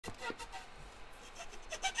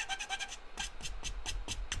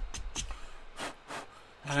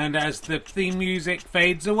And as the theme music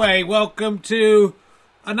fades away, welcome to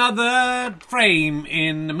another frame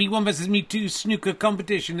in the Me 1 vs Me 2 snooker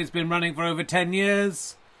competition. It's been running for over 10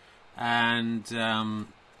 years. And, you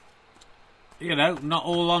know, not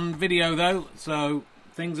all on video though. So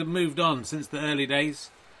things have moved on since the early days.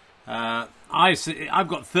 I've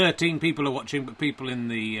got 13 people are watching, but people in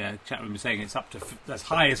the chat room are saying it's up to as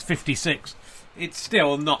high as 56. It's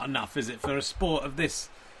still not enough, is it, for a sport of this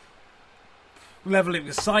level of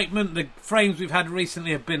excitement? The frames we've had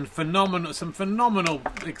recently have been phenomenal, some phenomenal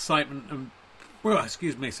excitement and, well,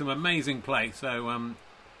 excuse me, some amazing play. So,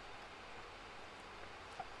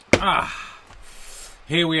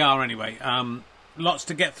 here we are anyway. Lots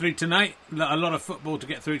to get through tonight, a lot of football to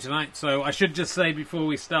get through tonight. So I should just say before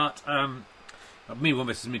we start, Me 1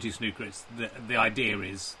 versus Me 2 snooker, it's the idea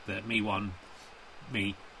is that Me 1,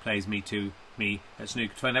 me plays Me 2, me at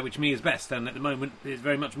snooker to find out which me is best, and at the moment it's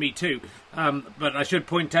very much Me 2. But I should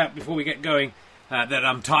point out before we get going that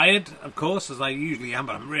I'm tired, of course, as I usually am,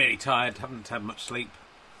 but I'm really tired. Haven't had much sleep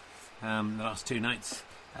the last 2 nights,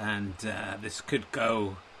 and this could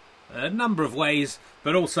go a number of ways,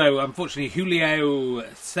 but also unfortunately Julio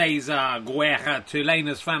Cesar Guerra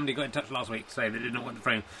Tulena's family got in touch last week to say they did not want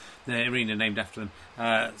the arena named after them.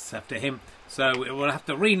 It's after him. So we'll have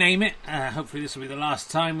to rename it. Hopefully this will be the last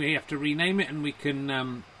time we have to rename it, and we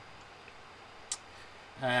can,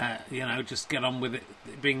 you know, just get on with it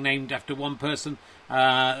being named after one person.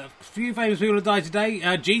 A few famous people have died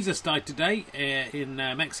today. Jesus died today in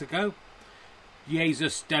Mexico.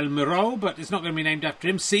 Jesus del Muro, but it's not going to be named after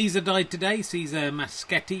him. Caesar died today. Caesar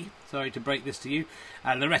Maschetti. Sorry to break this to you.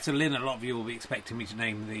 Loretta Lynn, a lot of you will be expecting me to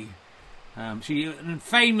name the... she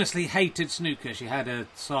famously hated snooker. She had a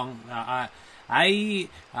song, I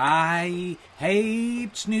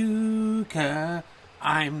hate snooker.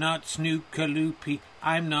 I'm not snooker loopy.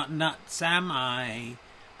 I'm not nuts, am I?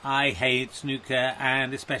 I hate snooker,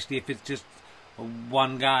 and especially if it's just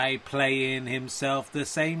one guy playing himself the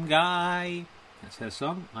same guy. That's her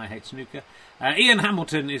song, I hate snooker. Ian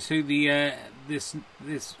Hamilton is who the this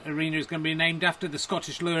arena is going to be named after, the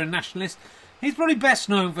Scottish lawyer and nationalist. He's probably best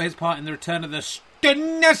known for his part in the return of the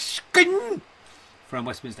Stunniskin from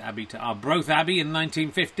Westminster Abbey to Arbroath Abbey in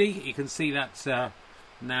 1950. You can see that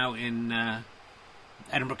now in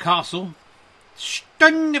Edinburgh Castle.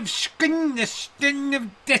 Stone of Skin, the Stone of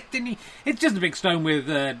Destiny. It's just a big stone with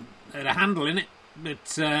a handle in it.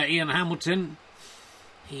 But Ian Hamilton,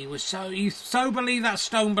 he so believed that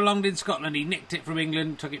stone belonged in Scotland. He nicked it from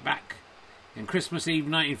England, took it back in Christmas Eve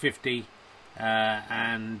 1950.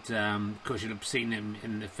 Of course you'll have seen him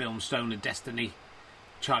in the film Stone of Destiny.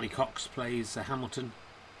 Charlie Cox plays Hamilton.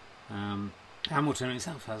 Hamilton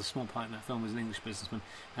himself has a small part in that film as an English businessman.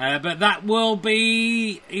 But that will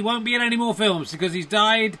be... He won't be in any more films because he's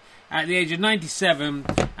died at the age of 97.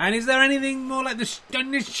 And is there anything more like the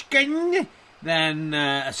Stunniskin than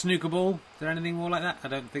a snooker ball? Is there anything more like that? I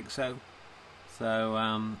don't think so. So,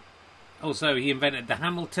 also he invented the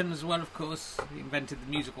Hamilton as well, of course. He invented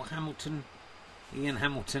the musical Hamilton. Ian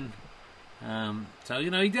Hamilton. So,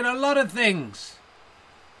 you know, he did a lot of things.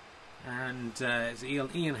 And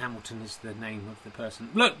Ian Hamilton is the name of the person.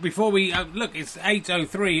 Look, before we... look, it's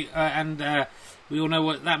 8:03, and we all know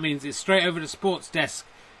what that means. It's straight over to Sports Desk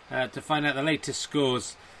to find out the latest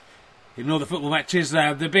scores in all the football matches.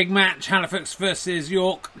 The big match, Halifax versus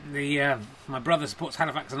York. My brother supports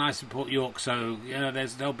Halifax and I support York, so, you know,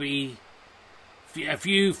 there'll be a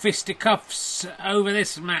few fisticuffs over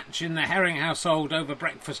this match in the Herring household over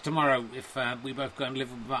breakfast tomorrow if we both go and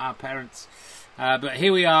live with our parents. But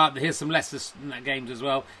here we are. Here's some Leicester games as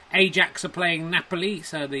well. Ajax are playing Napoli,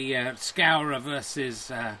 so the Scourer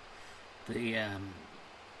versus the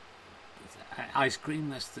ice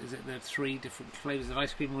cream. Is it the 3 different flavours of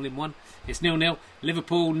ice cream all in one? It's 0-0.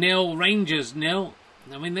 Liverpool 0, Rangers 0.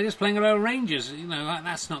 I mean, they're just playing a lot of Rangers. You know,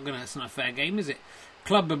 that's not a fair game, is it?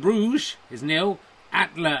 Club Bruges is 0.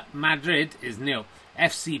 Atla Madrid is 0.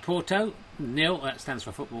 FC Porto 0. That stands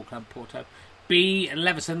for Football Club Porto. B.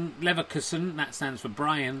 Leverkusen, that stands for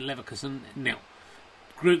Brian Leverkusen, 0.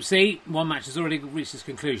 Group C, one match has already reached its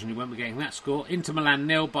conclusion. You won't be getting that score. Inter Milan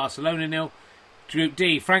 0, Barcelona 0. Group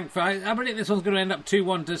D, Frankfurt. I believe this one's going to end up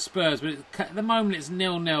 2-1 to Spurs, but at the moment it's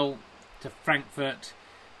 0-0 to Frankfurt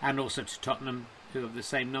and also to Tottenham, who have the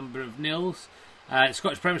same number of nils.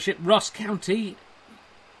 Scottish Premiership, Ross County.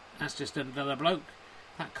 That's just another bloke.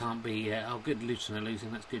 That can't be... good, Luton are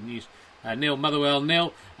losing. That's good news. 0, Motherwell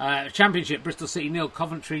 0. Championship, Bristol City 0,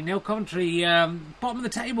 Coventry 0. Coventry, bottom of the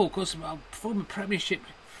table, of course, former Premiership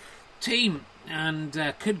team,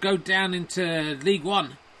 and could go down into League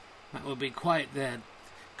One. That would be quite the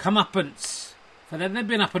comeuppance for them. They've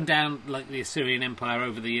been up and down like the Assyrian Empire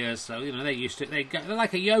over the years, so you know they're used to it. They're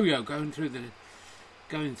like a yo-yo going through the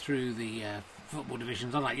football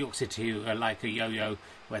divisions. Unlike York City, who are like a yo-yo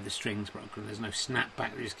where the string's broken. There's no snap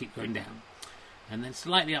back; they just keep going down, and then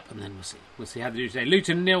slightly up, and then we'll see how they do today.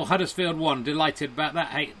 Luton 0, Huddersfield 1. Delighted about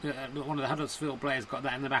that. One of the Huddersfield players got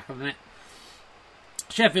that in the back of the net.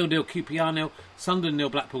 Sheffield 0, QPR 0, Sunderland 0,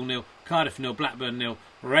 Blackpool 0, Cardiff 0, Blackburn 0,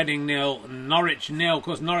 Reading 0, Norwich 0. Of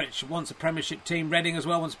course, Norwich wants a Premiership team. Reading as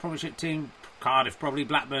well wants a Premiership team. Cardiff probably.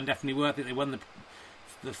 Blackburn definitely worth it. They won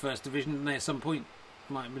the First Division, didn't they, at some point?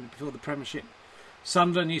 Might have been before the Premiership.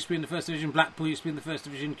 Sunderland used to be in the First Division. Blackpool used to be in the First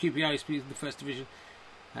Division. QPR used to be in the First Division.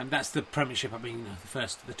 And that's the Premiership,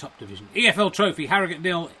 the top division. EFL Trophy, Harrogate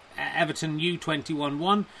 0, Everton U21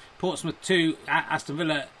 1, Portsmouth 2, Aston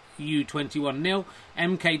Villa U21 0,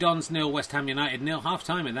 MK Dons 0, West Ham United 0, half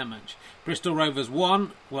time in that match. Bristol Rovers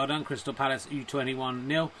 1, well done, Crystal Palace U21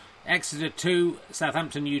 0, Exeter 2,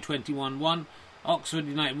 Southampton U21 1, Oxford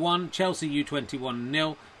United 1, Chelsea U21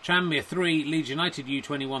 0, Tranmere 3, Leeds United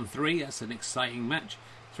U21 3, that's an exciting match.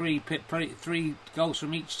 Three goals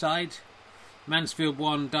from each side. Mansfield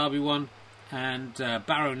 1, Derby 1, and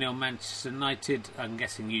Barrow 0, Manchester United. I'm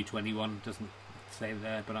guessing U21 doesn't say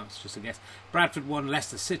there, but that's just a guess. Bradford 1,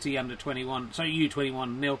 Leicester City under 21.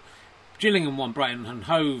 U21 0. Gillingham 1, Brighton and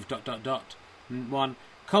Hove ... 1.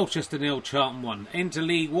 Colchester 0, Charlton 1. Into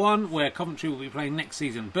League 1, where Coventry will be playing next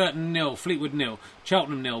season. Burton 0, Fleetwood 0,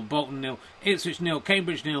 Cheltenham 0, Bolton 0, Ipswich 0,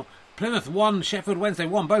 Cambridge 0. Plymouth 1, Sheffield Wednesday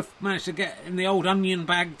 1. Both managed to get in the old onion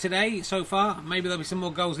bag today so far. Maybe there'll be some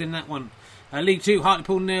more goals in that one. League 2,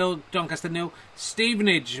 Hartlepool 0, Doncaster 0,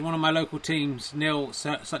 Stevenage, one of my local teams, 0,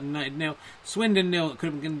 Sutton United 0, Swindon 0,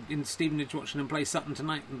 could have been in Stevenage watching them play Sutton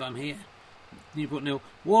tonight, but I'm here. Newport 0,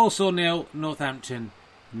 Walsall 0, Northampton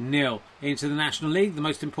 0. Into the National League, the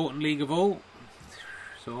most important league of all.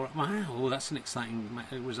 So, wow, that's an exciting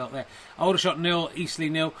result there. Aldershot 0,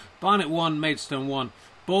 Eastleigh 0, Barnet 1, Maidstone 1,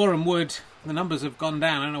 Boreham Wood, the numbers have gone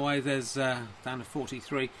down, I don't know why there's down to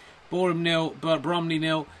 43. Boreham 0, Bromley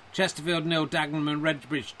 0, Chesterfield 0, Dagenham and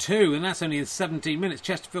Redbridge 2, and that's only in 17 minutes.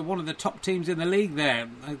 Chesterfield, one of the top teams in the league there,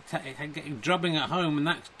 getting drubbing at home, and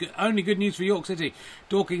that's only good news for York City.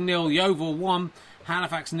 Dorking 0, Yeovil 1,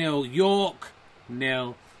 Halifax 0, York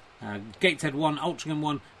 0, Gateshead 1, Altrincham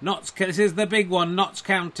 1, Notts. This is the big one. Notts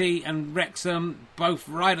County and Wrexham both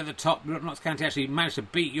right at the top. Notts County actually managed to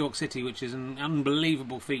beat York City, which is an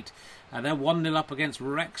unbelievable feat. They're 1-0 up against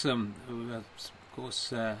Wrexham, who, of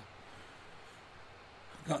course,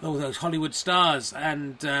 got all those Hollywood stars,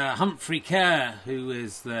 and Humphrey Kerr, who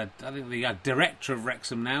is the director of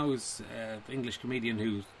Wrexham now, who's an English comedian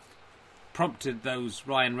who prompted those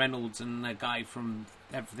Ryan Reynolds and a guy from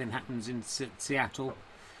Everything Happens in Seattle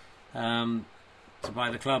to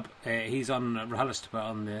buy the club. He's on RHLSTP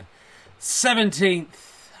on the 17th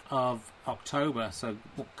of October, so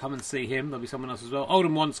come and see him. There'll be someone else as well.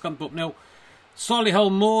 Oldham 1, Scunthorpe 0,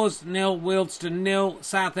 Solihull Moors 0, Wealdstone 0,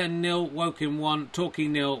 Southend 0, Woking 1,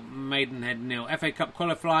 Torquay 0, Maidenhead 0. FA Cup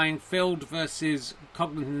qualifying, Field versus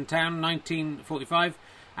Cogniton Town 1945,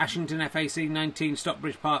 Ashington FAC 19,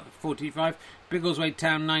 Stockbridge Park 45, Biggleswade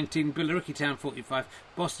Town 19, Billericay Town 45,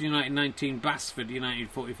 Boston United 19, Basford United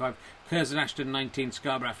 45, Curzon Ashton 19,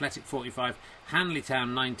 Scarborough Athletic 45, Hanley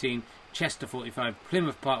Town 19, Chester 45,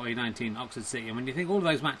 Plymouth Parkway 19, Oxford City. And when you think all of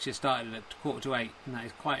those matches started at 7:45, and that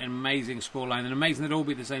is quite an amazing scoreline, and amazing that all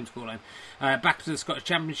be the same scoreline. Back to the Scottish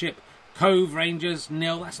Championship, Cove Rangers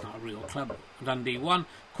 0, that's not a real club, Dundee 1,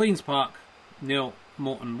 Queen's Park 0,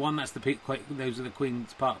 Morton 1, those are the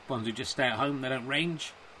Queen's Park ones who just stay at home, they don't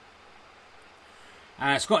range.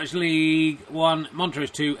 Scottish League 1, Montrose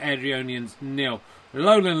 2, Airdrieonians 0.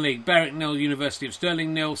 Lowland League, Berwick 0, University of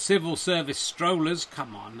Stirling 0, Civil Service Strollers,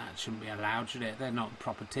 come on, that shouldn't be allowed, should it? They're not a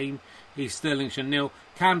proper team. East Stirlingshire 0,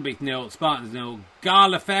 Canby 0, Spartans 0,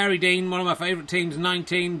 Gala Fairydean, one of my favourite teams,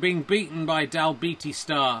 19, being beaten by Dalbeattie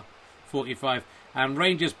Star 45. And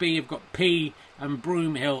Rangers B have got P, and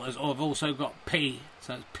Broomhill have also got P.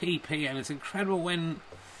 So it's PP, and it's incredible when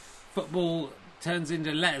football turns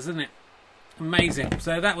into letters, isn't it? Amazing.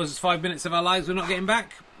 So that was 5 minutes of our lives we're not getting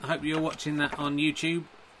back. I hope you're watching that on YouTube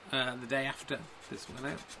the day after this went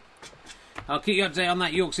out. I'll keep you up to date on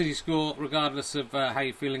that York City score, regardless of how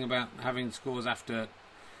you're feeling about having scores after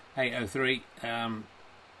 8:03.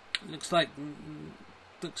 Looks like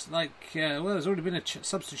well, there's already been a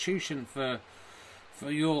substitution for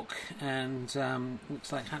York, and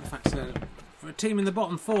looks like Halifax for a team in the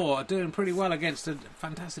bottom four are doing pretty well against a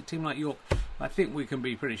fantastic team like York. I think we can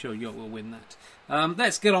be pretty sure York will win that.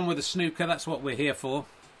 Let's get on with the snooker. That's what we're here for.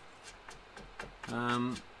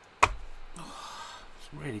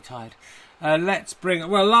 really tired.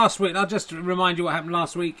 Last week, I'll just remind you what happened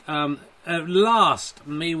last week. At last,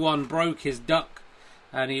 Me1 broke his duck,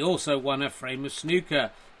 and he also won a frame of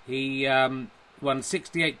snooker. He won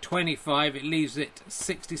 68.25. It leaves it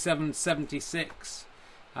 67.76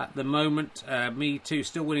 at the moment. Me2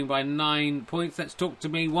 still winning by 9 points. Let's talk to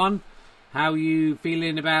Me1. How are you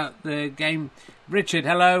feeling about the game? Richard,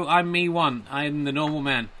 hello, I'm Me1. I'm the normal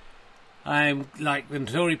man. I'm like the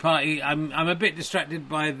Tory party. I'm a bit distracted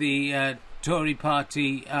by the Tory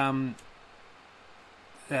party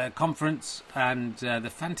conference and the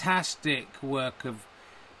fantastic work of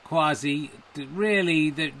Kwasi. Really,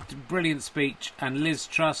 the brilliant speech, and Liz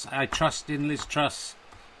Truss. I trust in Liz Truss.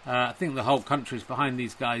 I think the whole country's behind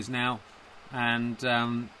these guys now.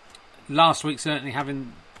 And last week, certainly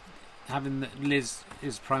having Liz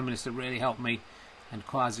as Prime Minister really helped me, and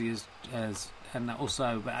Kwasi and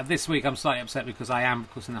also, but this week I'm slightly upset because I am,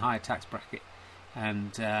 of course, in the higher tax bracket,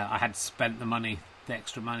 and I had spent the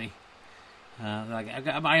extra money. I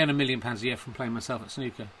earn £1 million a year from playing myself at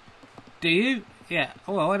snooker. Do you? Yeah.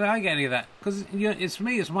 Well, why don't I get any of that? Because it's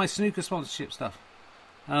me. It's my snooker sponsorship stuff.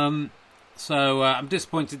 So I'm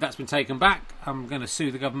disappointed that's been taken back. I'm going to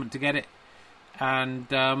sue the government to get it, and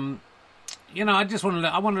I just want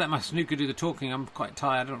to let my snooker do the talking. I'm quite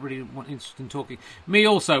tired. I don't really want interest in talking. Me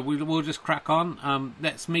also. We'll just crack on.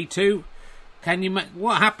 That's me too. Can you?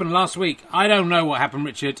 What happened last week? I don't know what happened,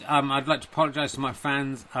 Richard. I'd like to apologise to my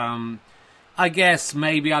fans. I guess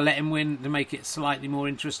maybe I let him win to make it slightly more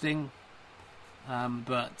interesting.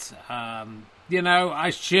 But I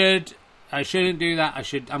shouldn't do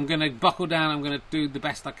that. I'm going to buckle down. I'm going to do the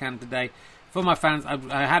best I can today for my fans.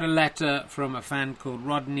 I had a letter from a fan called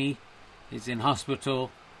Rodney. He's in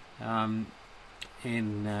hospital. He's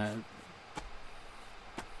in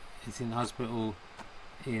hospital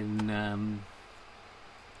in.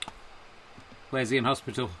 Where's he in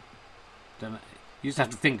hospital? Don't know. You just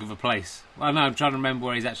have to think of a place. Well, no, I'm trying to remember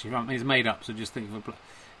where he's actually from. He's made up, so just think of a place.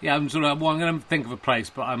 Yeah, I'm going to think of a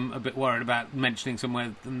place, but I'm a bit worried about mentioning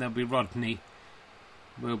somewhere. And there'll be Rodney.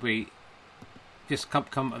 Will be. Just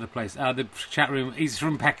come to the place. The chat room. He's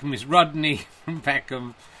from Peckham. It's Rodney from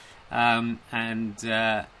Peckham, and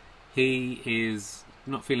he is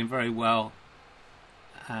not feeling very well.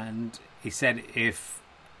 And he said if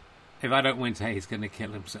I don't win today, he's going to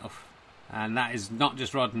kill himself. And that is not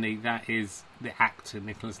just Rodney, that is the actor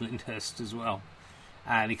Nicholas Lyndhurst as well.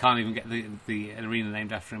 And he can't even get the arena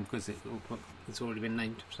named after him because it's already been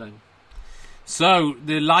named. So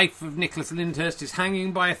the life of Nicholas Lyndhurst is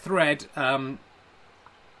hanging by a thread.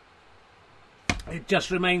 It just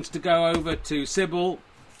remains to go over to Sybil.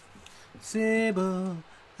 Sybil,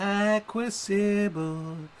 Aqua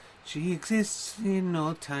Sybil. She exists in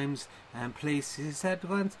all times and places at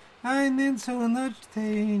once, and in so much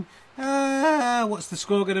thing. What's the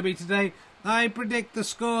score going to be today? I predict the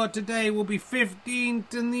score today will be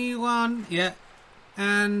 15-1. Yeah,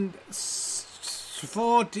 and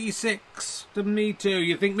 46 to Me Too.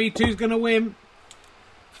 You think Me Too's going to win?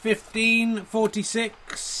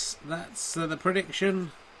 15-46. That's the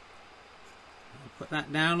prediction. Put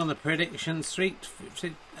that down on the prediction street,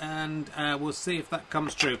 and we'll see if that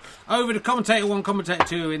comes true. Over to commentator 1, commentator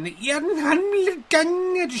 2 in the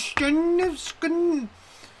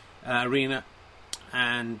arena,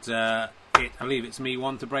 and I believe it's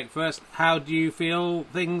Me1 to break first. How do you feel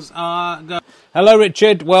things are going? Hello,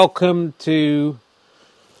 Richard. Welcome to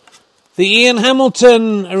the Ian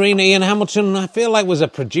Hamilton arena. Ian Hamilton, I feel like, was a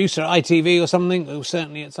producer at ITV or something. Who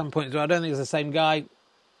certainly at some point. I don't think it's the same guy.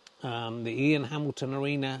 The Ian Hamilton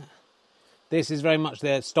Arena. This is very much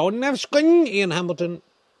their Stonevskin, Ian Hamilton.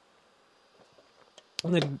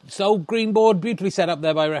 And the sole green board, beautifully set up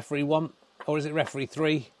there by referee 1. Or is it referee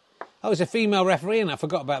 3? Oh, it's a female referee, and I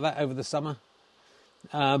forgot about that over the summer.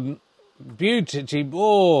 Lovely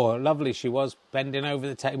she was, bending over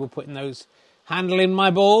the table, handling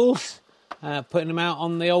my balls, putting them out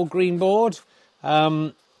on the old green board.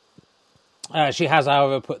 She has,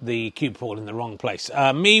 however, put the cue ball in the wrong place.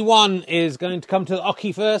 Me1 is going to come to the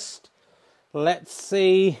Oki first. Let's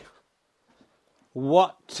see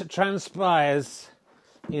what transpires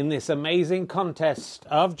in this amazing contest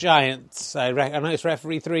of giants. I notice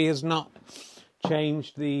referee 3 has not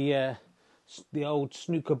changed the old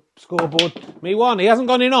snooker scoreboard. Me1, he hasn't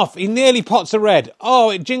gone in off. He nearly pots a red. Oh,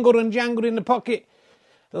 it jingled and jangled in the pocket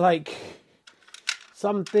like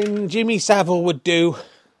something Jimmy Savile would do.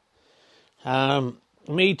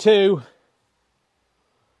 Me Too.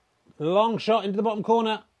 Long shot into the bottom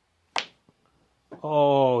corner.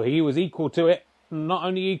 Oh, he was equal to it. Not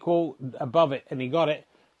only equal, above it, and he got it.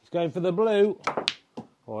 He's going for the blue.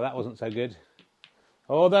 Oh, that wasn't so good.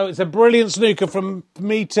 Although it's a brilliant snooker from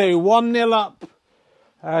Me Too. 1-0 up.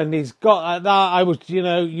 And he's got that.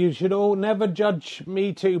 You should all never judge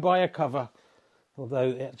Me Too by a cover.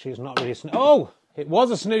 Although actually it's not really a snooker. Oh, it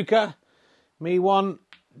was a snooker. Me one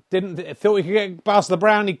thought he could get past the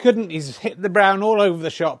brown. He couldn't. He's hit the brown all over the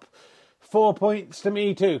shop. 4 points to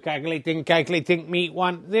Me Too. Calculating. Me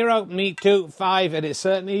 1-0. Me 2-5. And it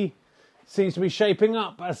certainly seems to be shaping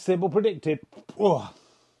up as Sybil predicted. Oh,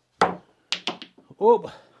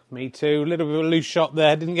 Me Too. Little bit of a loose shot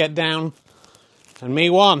there. Didn't get down. And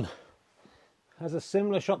Me 1 has a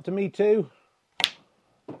similar shot to Me Too.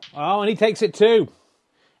 Oh, and he takes it too.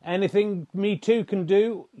 Anything Me Too can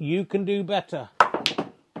do, you can do better.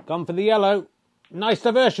 Gone for the yellow. Nice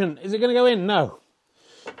diversion. Is it going to go in? No.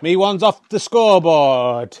 Me 1's off the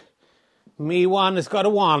scoreboard. Me 1 has got a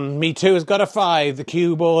 1. Me 2 has got a 5. The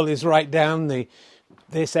cue ball is right down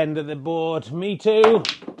this end of the board. Me 2.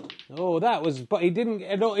 Oh, that was... But he didn't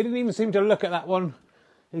even seem to look at that one.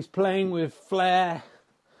 He's playing with flair.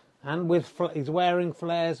 And he's wearing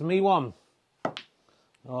flares. Me 1.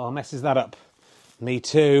 Oh, messes that up. Me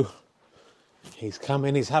 2. He's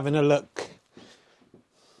coming. He's having a look.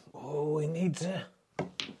 Oh, he needs to...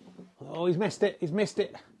 Oh, he's missed it. He's missed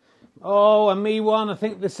it. Oh, and Me 1. I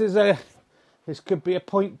think this could be a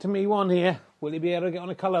point to Me 1 here. Will he be able to get on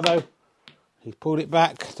a colour, though? He's pulled it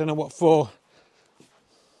back. Don't know what for.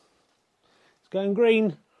 It's going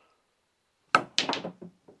green.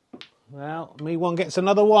 Well, Me 1 gets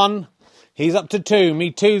another 1. He's up to 2.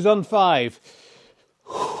 Me 2's on 5.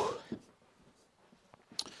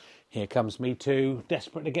 Here comes Me 2,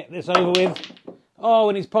 desperate to get this over with. Oh,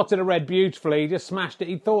 and he's potted a red beautifully. He just smashed it.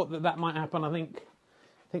 He thought that might happen, I think.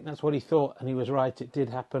 I think that's what he thought, and he was right. It did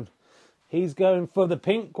happen. He's going for the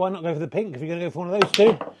pink. Why not go for the pink if you're going to go for one of those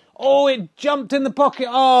two? Oh, it jumped in the pocket.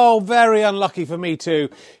 Oh, very unlucky for Me 2.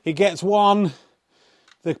 He gets 1.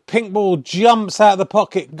 The pink ball jumps out of the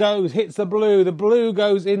pocket, hits the blue. The blue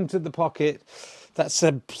goes into the pocket. That's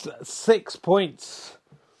 6 points.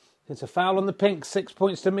 It's a foul on the pink. 6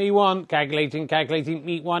 points to Me 1. Calculating.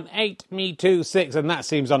 Me 1, 8. Me 2, 6. And that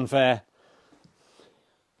seems unfair.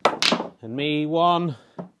 And Me 1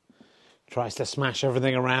 tries to smash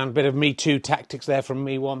everything around. Bit of Me 2 tactics there from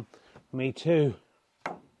Me 1. Me 2.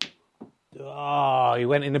 Oh, he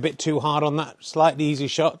went in a bit too hard on that slightly easy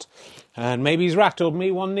shot. And maybe he's rattled.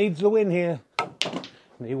 Me 1 needs the win here.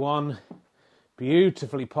 Me 1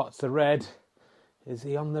 beautifully pots the red. Is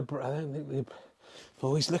he on the... I don't think...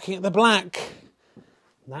 Oh, he's looking at the black.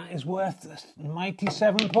 That is worth a mighty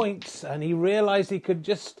 7 points. And he realised he could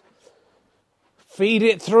just feed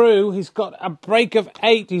it through. He's got a break of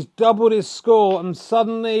 8. He's doubled his score. And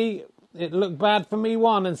suddenly it looked bad for Me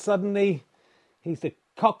 1. And suddenly he's the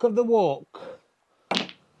cock of the walk.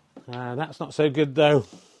 That's not so good, though.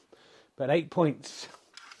 But 8 points.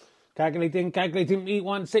 Calculating. Me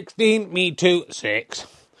 1, 16. Me 2, 6.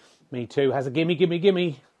 Me 2 has a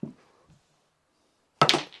gimme.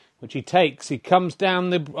 Which he takes. He comes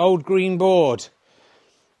down the old green board.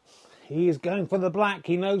 He is going for the black.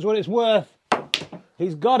 He knows what it's worth.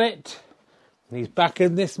 He's got it. And he's back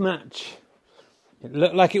in this match. It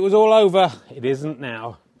looked like it was all over. It isn't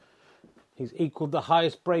now. He's equalled the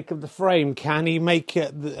highest break of the frame. Can he make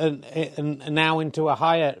it now into a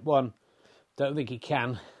higher one? Don't think he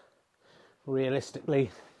can.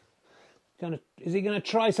 Realistically. Is he going to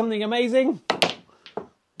try something amazing?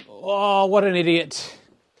 Oh, what an idiot.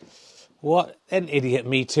 What an idiot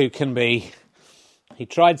Me 2 can be. He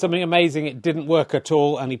tried something amazing, it didn't work at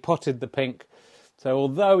all, and he potted the pink. So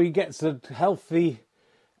although he gets a healthy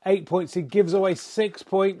 8 points, he gives away 6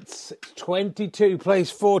 points. 22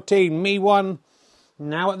 plays 14. Me 1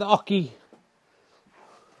 now at the hockey.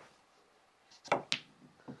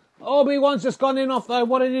 Oh, Me 1's just gone in off though.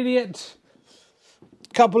 What an idiot.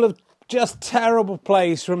 Couple of just terrible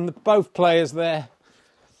plays from both players there.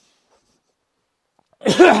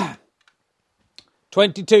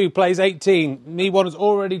 22 plays 18. Me 1 has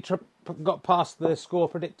already got past the score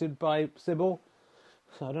predicted by Sybil.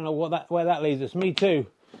 So I don't know where that leaves us. Me 2.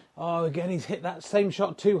 Oh, again, he's hit that same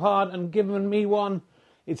shot too hard and given Me 1.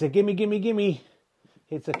 It's a gimme.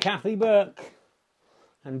 It's a Kathy Burke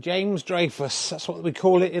and James Dreyfus. That's what we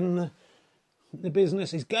call it in the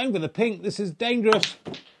business. He's going for the pink. This is dangerous.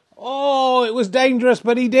 Oh, it was dangerous,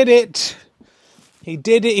 but he did it. He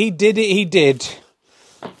did.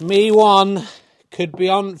 Me 1 could be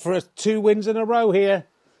on for 2 wins in a row here.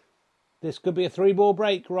 This could be a 3-ball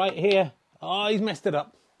break right here. Oh, he's messed it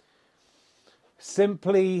up.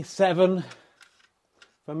 Simply 7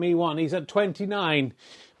 for Me 1. He's at 29.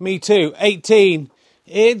 Me 2, 18.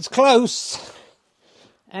 It's close.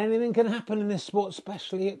 Anything can happen in this sport,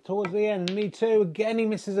 especially towards the end. Me too. Again, he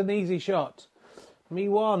misses an easy shot. Me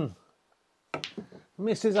one.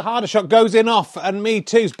 Misses a harder shot, goes in off, and me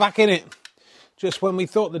two's back in it. Just when we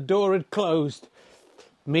thought the door had closed,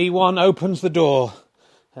 me one opens the door,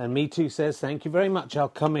 and me two says, "Thank you very much, I'll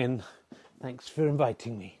come in. Thanks for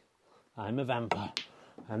inviting me. I'm a vampire."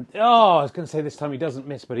 And, I was going to say this time he doesn't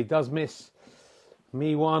miss, but he does miss.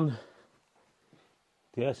 Me one.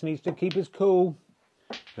 Just needs to keep his cool.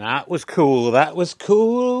 That was cool. That was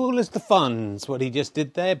cool as the fun's what he just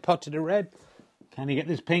did there. Potted a red. Can he get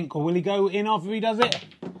this pink, or will he go in off if he does it?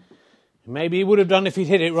 Maybe he would have done if he'd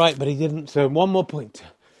hit it right, but he didn't. So 1 more point.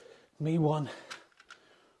 Me one.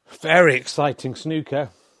 Very exciting snooker.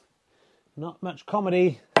 Not much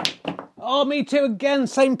comedy. Oh, me too again.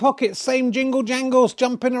 Same pocket, same jingle jangles,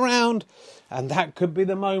 jumping around. And that could be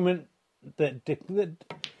the moment that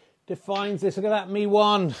defines this. Look at that, me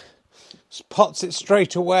one. Pots it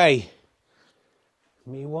straight away.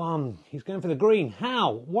 Me one. He's going for the green.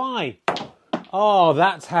 How? Why? Oh,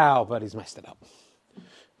 that's how. But he's messed it up.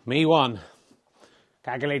 Me one.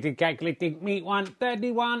 Calculating. Me one,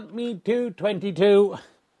 31. Me two, 22.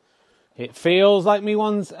 It feels like me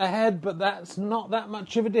one's ahead, but that's not that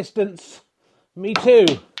much of a distance. Me two.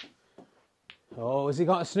 Oh, has he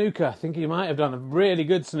got a snooker? I think he might have done a really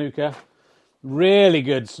good snooker. Really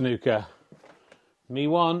good snooker. Me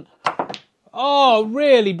one. Oh,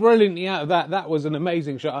 really brilliantly out of that. That was an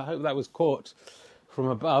amazing shot. I hope that was caught from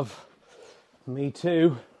above. Me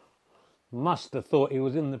too. Must have thought he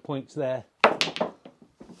was in the points there.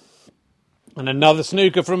 And another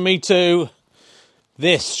snooker from me too.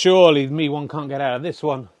 This, surely, me one can't get out of this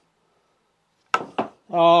one.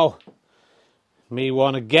 Oh, me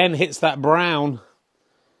one again hits that brown.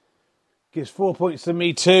 Gives 4 points to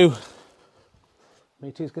me too.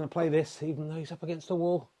 Me too's going to play this, even though he's up against the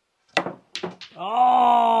wall.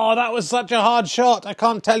 Oh, that was such a hard shot. I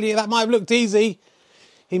can't tell you, that might have looked easy.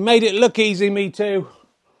 He made it look easy, me too.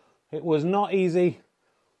 It was not easy.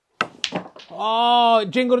 Oh, it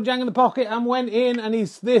jingled a jang in the pocket and went in, and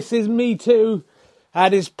this is me too.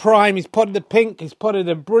 At his prime, he's potted a pink, he's potted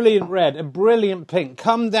a brilliant red, a brilliant pink.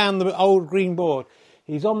 Come down the old green board.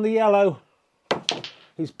 He's on the yellow.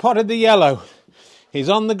 He's potted the yellow. He's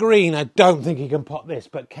on the green. I don't think he can pot this,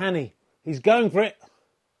 but can he? He's going for it.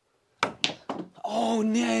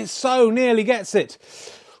 Oh, so nearly gets it.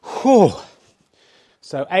 Whew.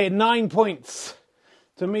 So 9 points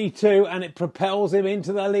to me too, and it propels him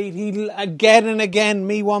into the lead. He again and again,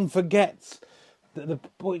 me one forgets that the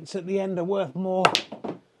points at the end are worth more.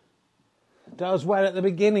 Does well at the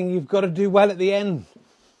beginning, you've got to do well at the end.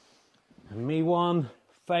 And me one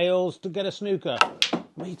fails to get a snooker.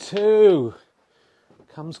 Me too.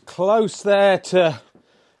 Comes close there to...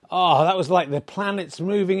 Oh, that was like the planets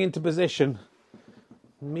moving into position.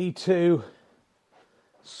 Me too.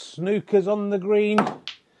 Snookers on the green.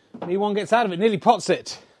 Me one gets out of it, nearly pots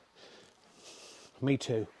it. Me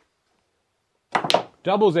too.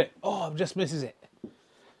 Doubles it. Oh, just misses it.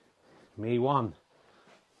 Me one.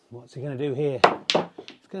 What's he going to do here?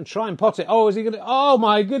 He's going to try and pot it. Oh, is he going to... Oh,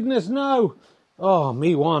 my goodness, no. Oh,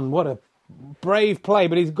 me one. What a brave play.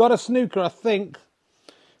 But he's got a snooker, I think.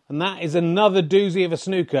 And that is another doozy of a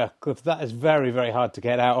snooker. Because that is very, very hard to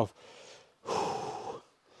get out of.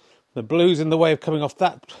 The blue's in the way of coming off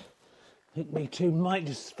that. I think me too might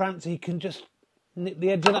just fancy he can just nip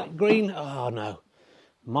the edge of that green. Oh, no.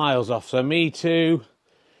 Miles off. So me too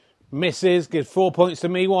misses, gives 4 points to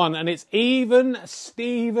me one. And it's even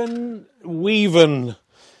Steven Weaven.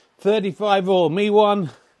 35 all. Me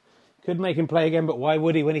one. Could make him play again, but why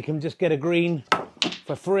would he when he can just get a green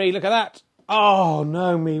for free? Look at that. Oh,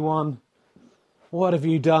 no, me one. What have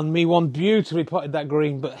you done? Me one beautifully potted that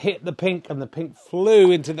green, but hit the pink, and the pink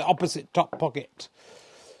flew into the opposite top pocket.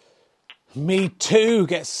 Me too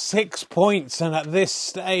gets 6 points, and at this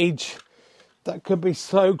stage, that could be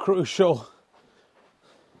so crucial.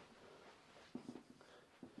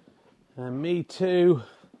 And me too.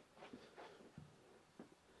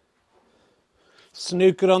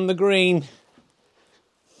 Snookered on the green.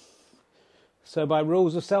 So by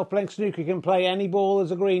rules of self-playing snooker, you can play any ball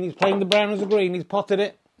as a green. He's playing the brown as a green. He's potted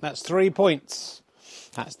it. That's 3 points.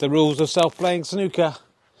 That's the rules of self-playing snooker.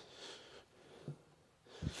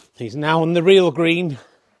 He's now on the real green.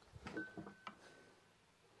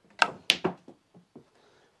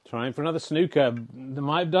 Trying for another snooker. They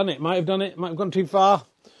might have done it. Might have gone too far.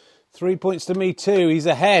 3 points to me too. He's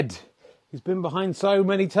ahead. He's been behind so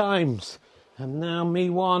many times. And now me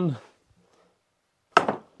one.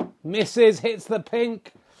 Misses, hits the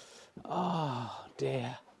pink. Oh,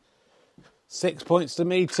 dear. 6 points to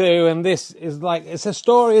me too. And this is like, it's a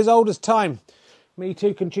story as old as time. Me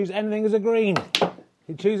Too can choose anything as a green.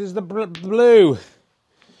 He chooses the blue.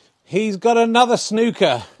 He's got another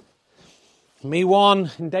snooker. Me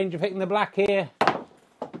One in danger of hitting the black here.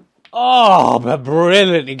 Oh, but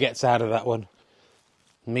brilliantly gets out of that one.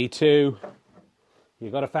 Me Too.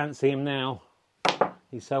 You've got to fancy him now.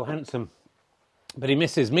 He's so handsome. But he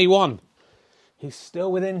misses. Me One. He's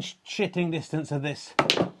still within shitting distance of this.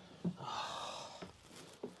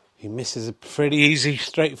 He misses a pretty easy,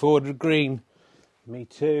 straightforward green. Me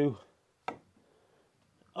Too.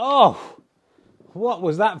 Oh! What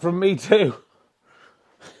was that from Me Too?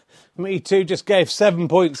 Me Too just gave 7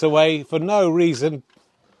 points away for no reason.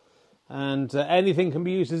 And anything can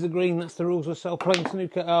be used as a green. That's the rules of self-playing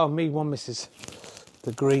snooker. Oh, Me One misses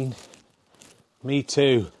the green. Me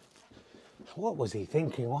Too. What was he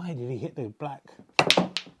thinking? Why did he hit the black?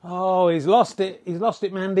 Oh, he's lost it. He's lost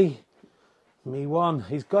it, Mandy. Me One.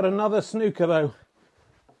 He's got another snooker, though.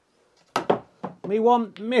 Me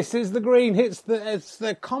One misses the green. It's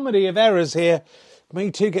the comedy of errors here.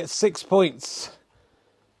 Me Too gets 6 points.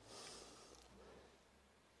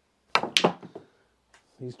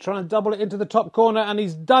 He's trying to double it into the top corner, and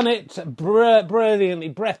he's done it brilliantly.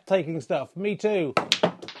 Breathtaking stuff. Me Too.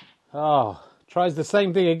 Oh, tries the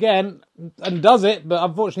same thing again and does it, but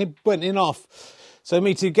unfortunately went in off. So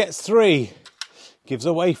Me Too gets 3. Gives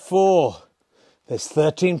away 4. There's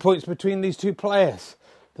 13 points between these two players.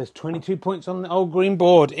 There's 22 points on the old green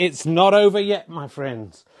board. It's not over yet, my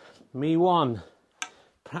friends. Me One,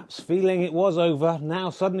 perhaps feeling it was over, now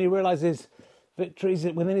suddenly realises victory's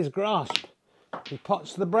within his grasp. He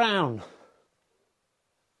pots the brown.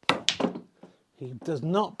 He does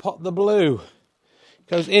not pot the blue.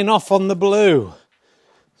 Goes in off on the blue.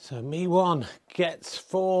 So Me One gets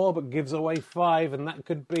 4 but gives away 5, and that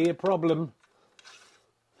could be a problem.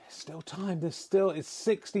 There's still time. It's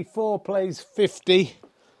 64 plays 50.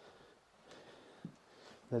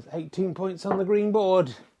 There's 18 points on the green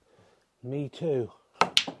board. Me Too.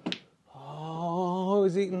 Oh,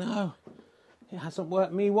 is he? No. It hasn't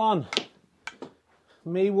worked. Me One.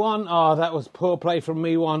 Me One. Oh, that was poor play from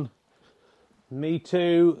Me One. Me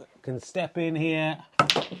Too can step in here.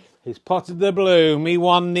 He's potted the blue. Me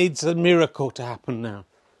One needs a miracle to happen now.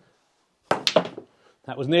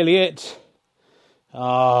 That was nearly it.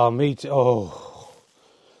 Oh, Me Too. Oh.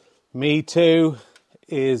 Me Too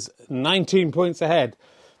is 19 points ahead.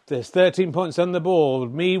 There's 13 points on the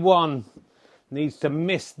board. Me One needs to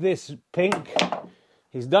miss this pink.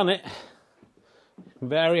 He's done it.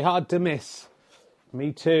 Very hard to miss.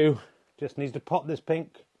 Me Too just needs to pot this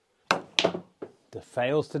pink.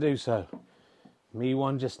 Fails to do so. Me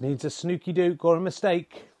One just needs a snooky duke or a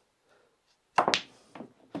mistake.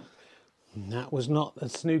 And that was not a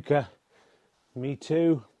snooker. Me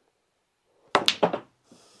Too. This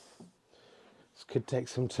could take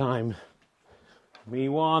some time. Me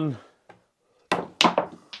One.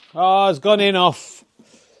 Oh, it's gone in off.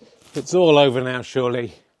 It's all over now,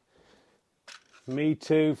 surely. Me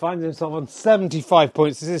Too finds himself on 75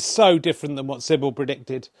 points. This is so different than what Sybil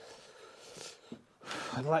predicted.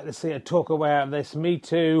 I'd like to see her talk away out of this. Me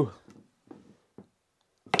Too.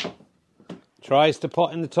 Tries to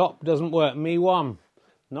pot in the top. Doesn't work. Me One.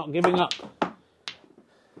 Not giving up.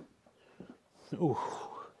 Ooh.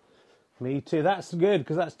 Me Too. That's good,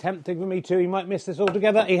 because that's tempting for Me Too. He might miss this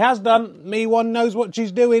altogether. He has done. Me One knows what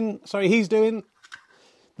she's doing. Sorry, he's doing.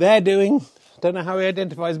 They're doing. Don't know how he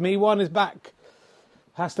identifies. Me One is back.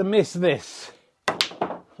 Has to miss this.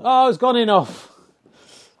 Oh, it's gone in off.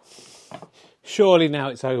 Surely now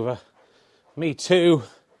it's over. Me Too.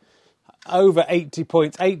 Over 80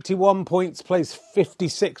 points. 81 points plays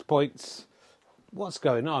 56 points. What's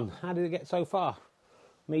going on? How did it get so far?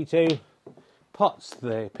 Me Too. Pots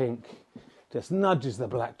the pink. Just nudges the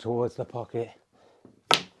black towards the pocket.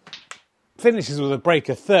 Finishes with a break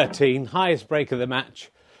of 13. Highest break of the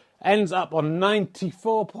match. Ends up on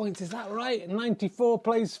 94 points. Is that right? 94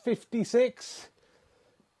 plays 56.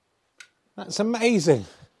 That's amazing.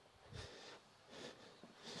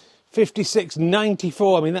 56,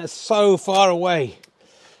 94. I mean, that's so far away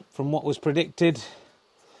from what was predicted.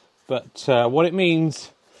 But what it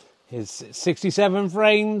means is 67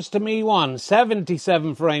 frames to Me One,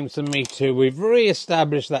 77 frames to Me Two. We've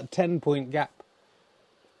re-established that 10-point gap.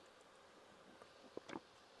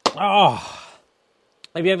 Oh,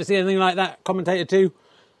 have you ever seen anything like that, Commentator 2?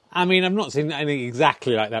 I mean, I've not seen anything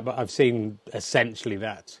exactly like that, but I've seen essentially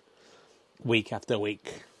that week after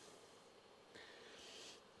week.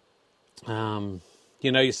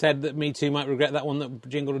 You know, you said that Me Too might regret that one that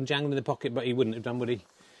jingled and jangled in the pocket, but he wouldn't have done, would he?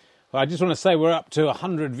 Well, I just want to say we're up to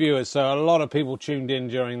 100 viewers, so a lot of people tuned in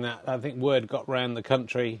during that. I think word got round the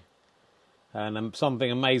country. And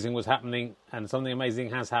something amazing was happening, and something amazing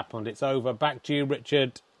has happened. It's over. Back to you,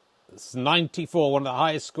 Richard. It's 94, one of the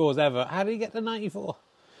highest scores ever. How did he get to 94?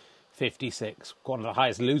 56, one of the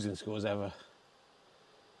highest losing scores ever.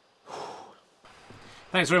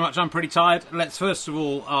 Thanks very much. I'm pretty tired. Let's first of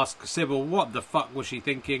all ask Sybil, what the fuck was she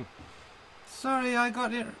thinking? Sorry, I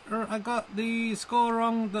got the score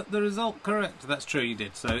wrong, the result correct. That's true, you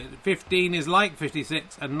did. So 15 is like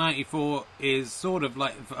 56, and 94 is sort of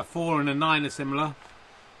like a 4 and a 9 are similar,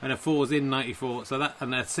 and a 4's in 94. So that,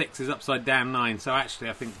 and a 6 is upside down 9. So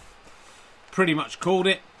actually, I think pretty much called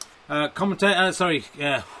it. Commentator, I'm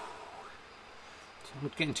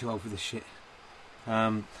getting too old for this shit.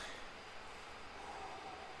 Just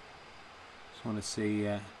want to see.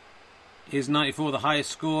 Is 94 the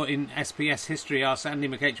highest score in SPS history? Asked Andy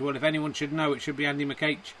McH. Well, if anyone should know, it should be Andy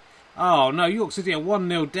McH. Oh, no, York City are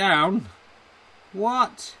 1-0 down.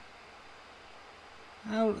 What?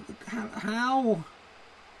 How?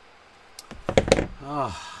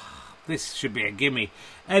 Oh, this should be a gimme.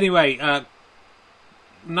 Anyway, person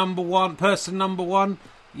number one.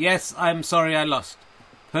 Yes, I'm sorry I lost.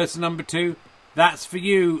 Person number 2. That's for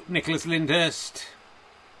you, Nicholas Lyndhurst.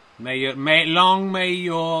 May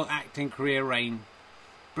your acting career reign.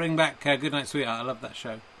 Bring back Goodnight Sweetheart. I love that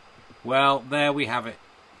show. Well, there we have it.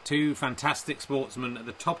 2 fantastic sportsmen at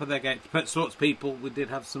the top of their game. Sports people. We did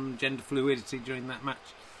have some gender fluidity during that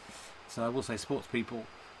match, so I will say sports people.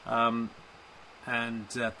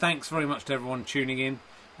 Thanks very much to everyone tuning in.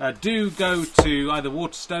 Do go to either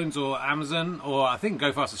Waterstones or Amazon, or I think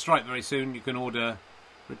Go Faster Stripe very soon. You can order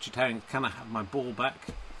Richard Herring, Can I Have My Ball Back?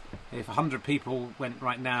 If 100 people went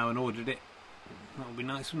right now and ordered it, that would be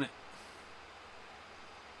nice, wouldn't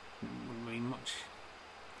it? Wouldn't mean much.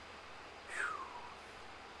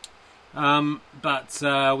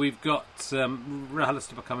 We've got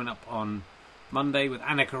RHLSTP coming up on Monday with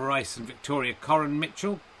Annika Rice and Victoria Corrin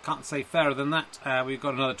Mitchell. Can't say fairer than that. We've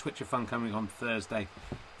got another Twitcher Fun coming on Thursday,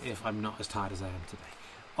 if I'm not as tired as I am today.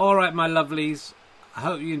 All right, my lovelies. I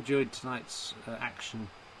hope you enjoyed tonight's action.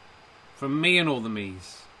 From me and all the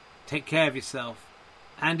me's. Take care of yourself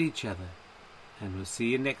and each other, and we'll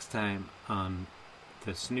see you next time on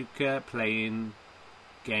the snooker playing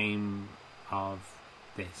game of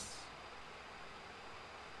this.